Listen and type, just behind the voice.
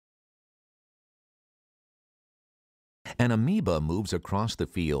An amoeba moves across the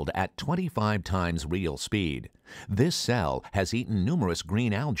field at 25 times real speed. This cell has eaten numerous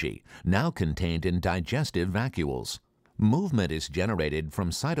green algae, now contained in digestive vacuoles. Movement is generated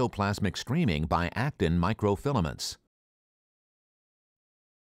from cytoplasmic streaming by actin microfilaments.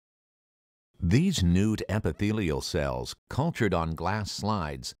 These nude epithelial cells, cultured on glass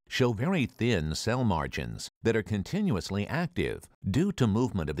slides, show very thin cell margins that are continuously active due to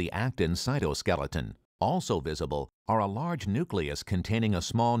movement of the actin cytoskeleton. Also visible are a large nucleus containing a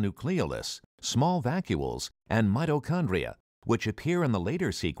small nucleolus, small vacuoles, and mitochondria, which appear in the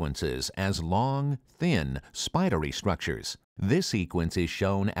later sequences as long, thin, spidery structures. This sequence is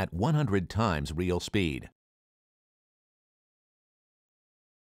shown at 100 times real speed.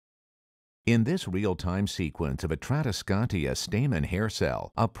 In this real-time sequence of a Tradescantia stamen hair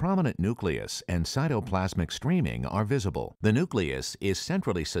cell, a prominent nucleus and cytoplasmic streaming are visible. The nucleus is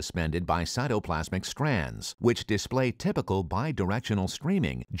centrally suspended by cytoplasmic strands, which display typical bidirectional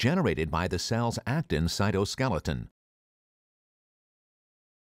streaming generated by the cell's actin cytoskeleton.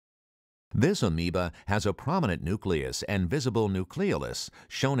 This amoeba has a prominent nucleus and visible nucleolus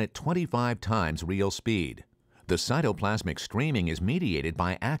shown at 25 times real speed. The cytoplasmic streaming is mediated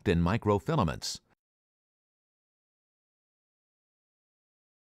by actin microfilaments.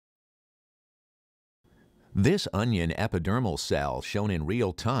 This onion epidermal cell, shown in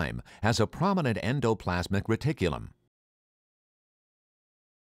real time, has a prominent endoplasmic reticulum.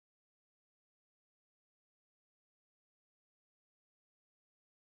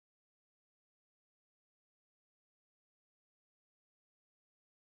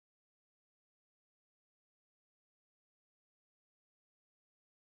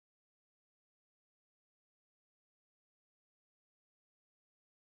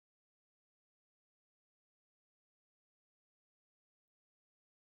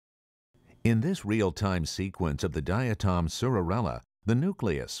 In this real-time sequence of the diatom Surarella, the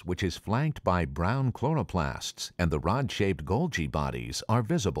nucleus, which is flanked by brown chloroplasts, and the rod-shaped Golgi bodies are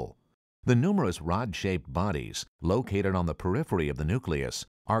visible. The numerous rod-shaped bodies, located on the periphery of the nucleus,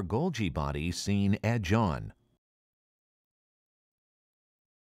 are Golgi bodies seen edge-on.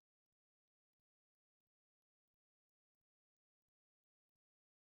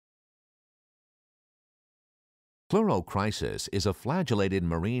 Chlorochrysis is a flagellated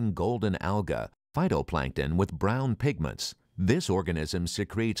marine golden alga, phytoplankton with brown pigments. This organism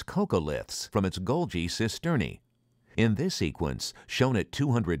secretes coccoliths from its Golgi cisternae. In this sequence, shown at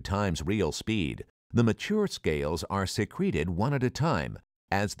 200 times real speed, the mature scales are secreted one at a time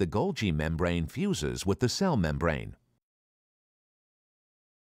as the Golgi membrane fuses with the cell membrane.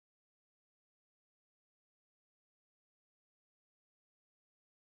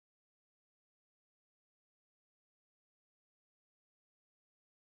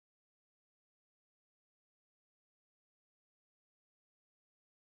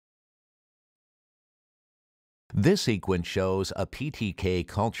 This sequence shows a PTK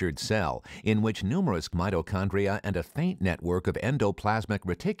cultured cell in which numerous mitochondria and a faint network of endoplasmic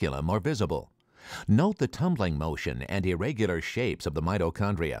reticulum are visible. Note the tumbling motion and irregular shapes of the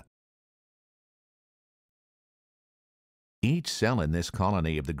mitochondria. Each cell in this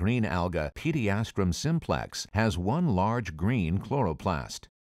colony of the green alga Pediastrum simplex has one large green chloroplast.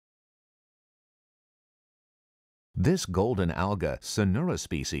 This golden alga, Sonura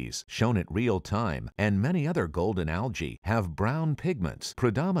species, shown at real time, and many other golden algae have brown pigments,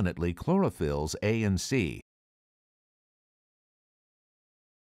 predominantly chlorophylls A and C.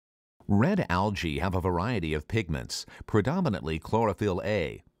 Red algae have a variety of pigments, predominantly chlorophyll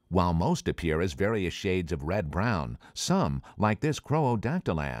A. While most appear as various shades of red-brown, some, like this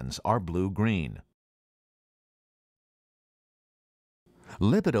Croodactylans, are blue-green.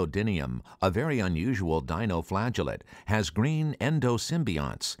 Lepidodinium, a very unusual dinoflagellate, has green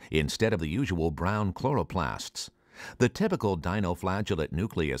endosymbionts instead of the usual brown chloroplasts. The typical dinoflagellate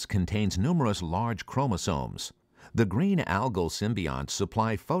nucleus contains numerous large chromosomes. The green algal symbionts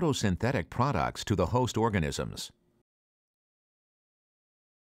supply photosynthetic products to the host organisms.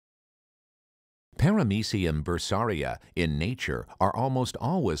 Paramecium bursaria in nature are almost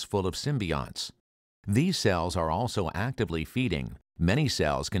always full of symbionts. These cells are also actively feeding. Many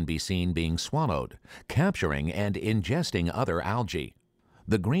cells can be seen being swallowed, capturing and ingesting other algae.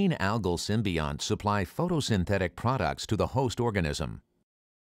 The green algal symbionts supply photosynthetic products to the host organism.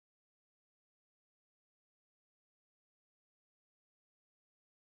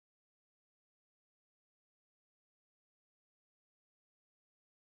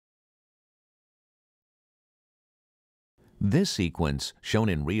 This sequence, shown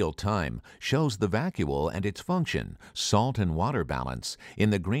in real time, shows the vacuole and its function, salt and water balance,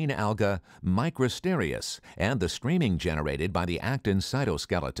 in the green alga Microsterias and the streaming generated by the actin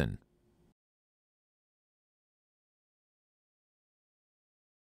cytoskeleton.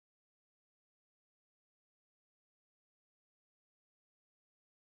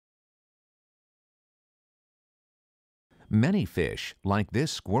 Many fish, like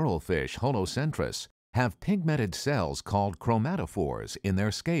this squirrelfish Holocentris, have pigmented cells called chromatophores in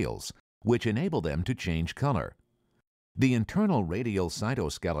their scales, which enable them to change color. The internal radial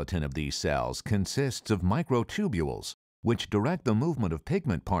cytoskeleton of these cells consists of microtubules, which direct the movement of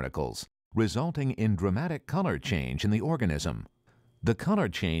pigment particles, resulting in dramatic color change in the organism. The color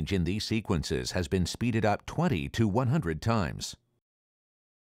change in these sequences has been speeded up 20 to 100 times.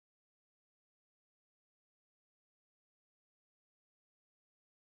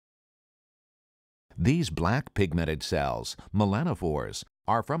 These black pigmented cells, melanophores,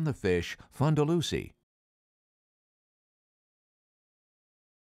 are from the fish Fundaluci.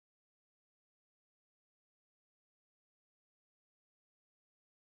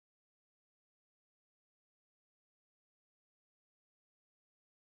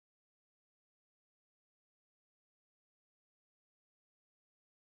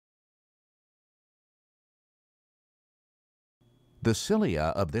 The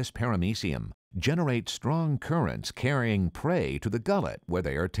cilia of this paramecium generate strong currents carrying prey to the gullet where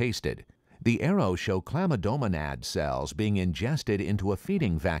they are tasted. The arrows show chlamydomonad cells being ingested into a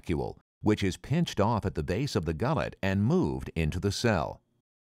feeding vacuole, which is pinched off at the base of the gullet and moved into the cell.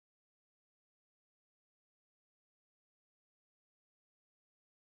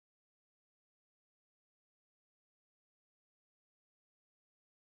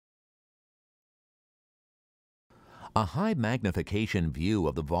 A high magnification view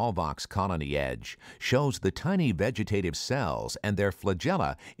of the Volvox colony edge shows the tiny vegetative cells and their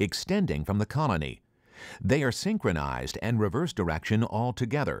flagella extending from the colony. They are synchronized and reverse direction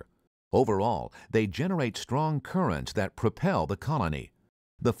altogether. Overall, they generate strong currents that propel the colony.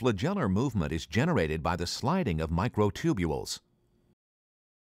 The flagellar movement is generated by the sliding of microtubules.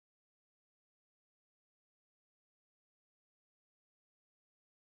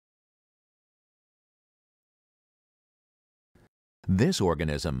 This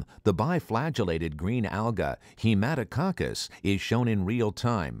organism, the biflagellated green alga Hematococcus, is shown in real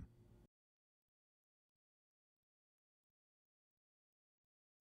time.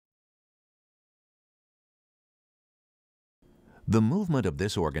 The movement of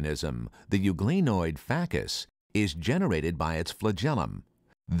this organism, the euglenoid phacus, is generated by its flagellum.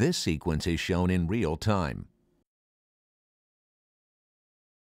 This sequence is shown in real time.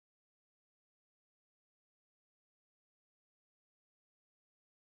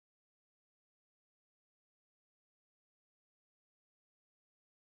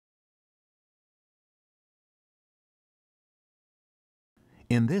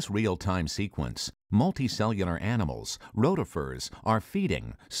 In this real-time sequence, multicellular animals, rotifers, are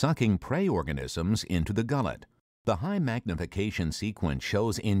feeding, sucking prey organisms into the gullet. The high magnification sequence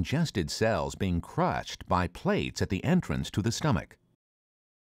shows ingested cells being crushed by plates at the entrance to the stomach.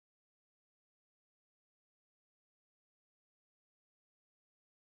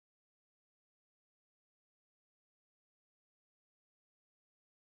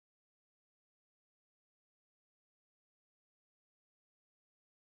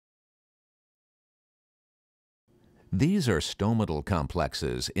 These are stomatal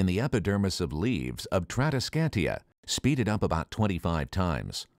complexes in the epidermis of leaves of Tradescantia, speeded up about 25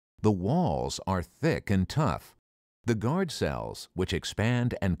 times. The walls are thick and tough. The guard cells, which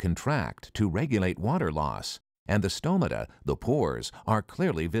expand and contract to regulate water loss, and the stomata, the pores, are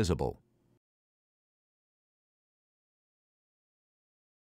clearly visible.